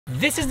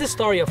This is the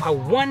story of how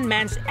one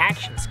man's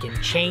actions can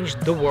change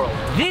the world.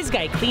 This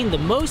guy cleaned the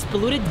most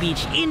polluted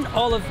beach in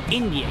all of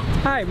India.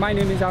 Hi, my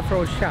name is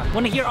Afroz Shah.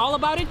 Want to hear all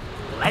about it?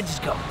 Let's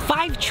go.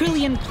 5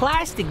 trillion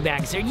plastic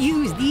bags are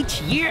used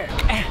each year.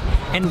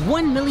 And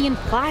 1 million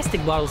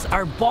plastic bottles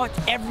are bought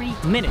every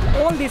minute.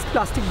 All these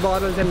plastic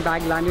bottles and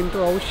bags land into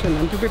the ocean,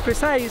 and to be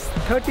precise,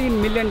 13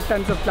 million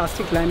tons of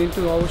plastic land into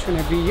the ocean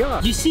every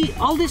year. You see,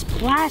 all this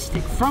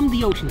plastic from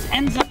the oceans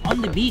ends up on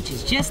the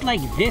beaches, just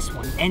like this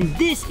one. And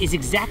this is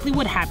exactly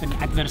what happened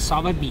at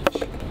Warsaw Beach.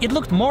 It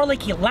looked more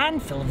like a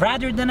landfill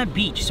rather than a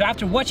beach, so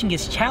after watching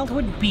his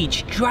childhood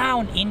beach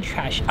drown in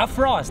trash,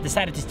 Afroz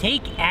decided to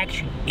take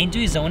action into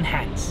his own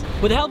hands.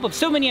 With the help of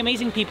so many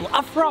amazing people,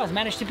 Afroz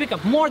managed to pick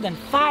up more than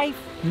 5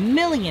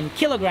 million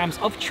kilograms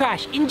of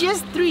trash in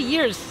just 3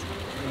 years.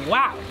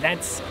 Wow,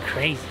 that's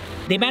crazy.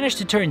 They managed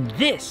to turn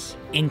this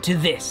into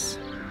this.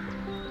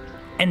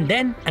 And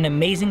then an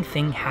amazing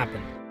thing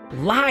happened.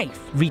 Life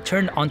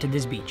returned onto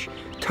this beach.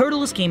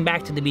 Turtles came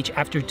back to the beach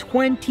after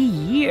 20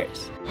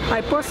 years.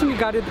 I personally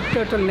guarded the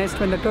turtle nest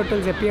when the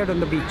turtles appeared on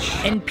the beach.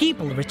 And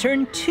people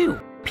returned too.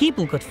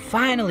 People could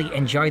finally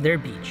enjoy their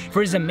beach.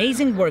 For his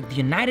amazing work, the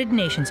United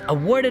Nations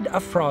awarded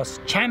Afroz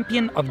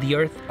Champion of the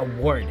Earth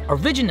Award.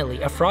 Originally,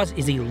 Afroz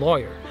is a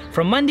lawyer.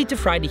 From Monday to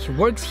Friday, he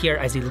works here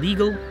as a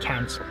legal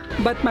counsel.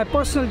 But my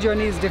personal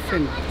journey is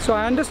different. So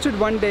I understood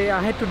one day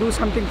I had to do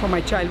something for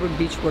my childhood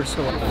beach,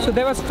 Warsaw. So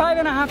there was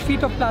 5.5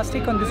 feet of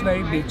plastic on this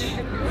very beach.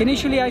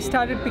 Initially, I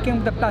started picking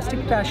up the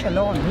plastic trash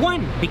alone.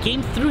 1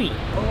 became 3.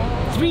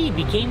 3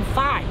 became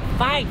 5.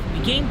 5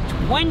 became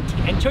 20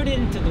 and turned it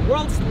into the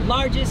world's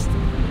largest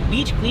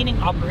beach cleaning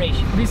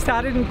operation. We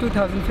started in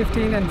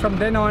 2015, and from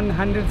then on,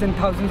 hundreds and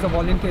thousands of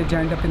volunteers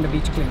joined up in the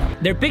beach cleanup.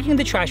 They're picking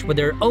the trash with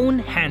their own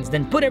hands,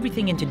 then put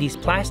everything into these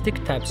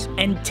plastic tubs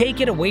and take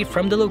it away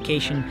from the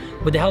location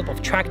with the help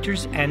of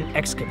tractors and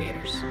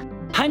excavators.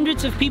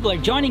 Hundreds of people are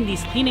joining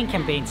these cleaning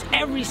campaigns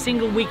every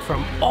single week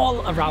from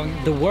all around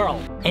the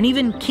world. And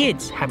even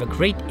kids have a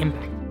great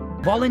impact.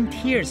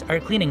 Volunteers are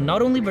cleaning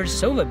not only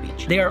Warsaw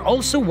Beach, they are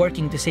also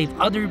working to save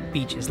other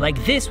beaches like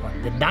this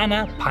one, the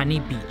Dana Pani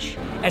Beach,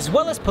 as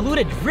well as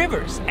polluted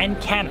rivers and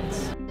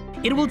canals.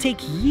 It will take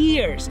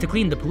years to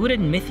clean the polluted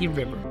Mithi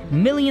River.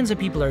 Millions of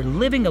people are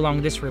living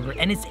along this river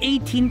and it's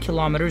 18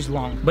 kilometers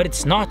long, but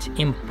it's not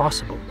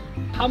impossible.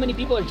 How many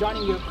people are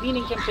joining your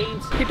cleaning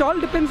campaigns? It all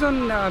depends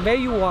on where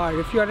you are.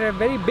 If you are at a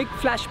very big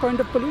flashpoint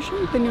of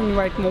pollution, then you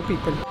invite more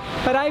people.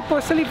 But I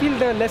personally feel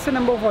the lesser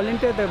number of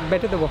volunteers, the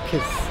better the work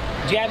is.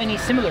 Do you have any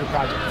similar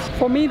projects?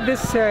 For me,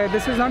 this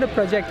is not a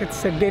project,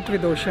 it's a date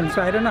with ocean.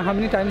 So I don't know how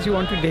many times you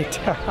want to date.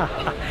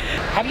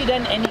 Have you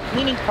done any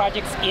cleaning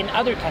projects in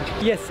other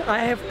countries? Yes, I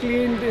have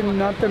cleaned in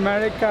North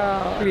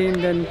America,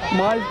 cleaned in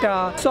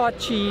Malta,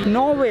 Sochi,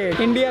 Norway,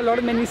 India,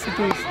 many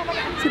cities.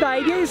 See, the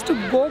idea is to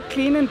go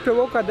clean and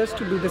provoke others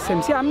to do the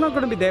same. See, I'm not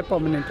going to be there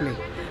permanently.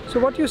 So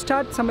what you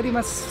start, somebody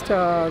must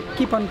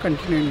keep on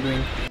continuing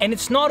doing. And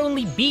it's not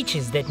only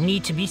beaches that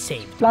need to be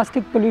saved.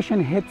 Plastic pollution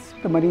hits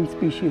the marine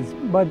species.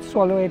 Birds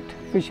swallow it,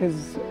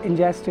 fishes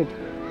ingest it.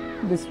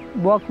 This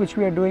work which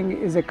we are doing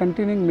is a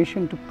continuing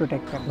mission to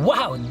protect them.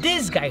 Wow,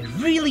 this guy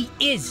really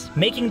is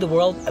making the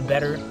world a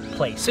better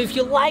place. So if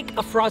you like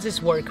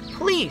Afroz's work,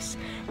 please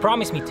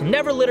promise me to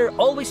never litter,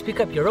 always pick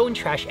up your own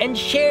trash, and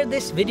share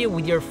this video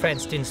with your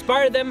friends to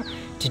inspire them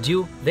to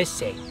do the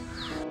same.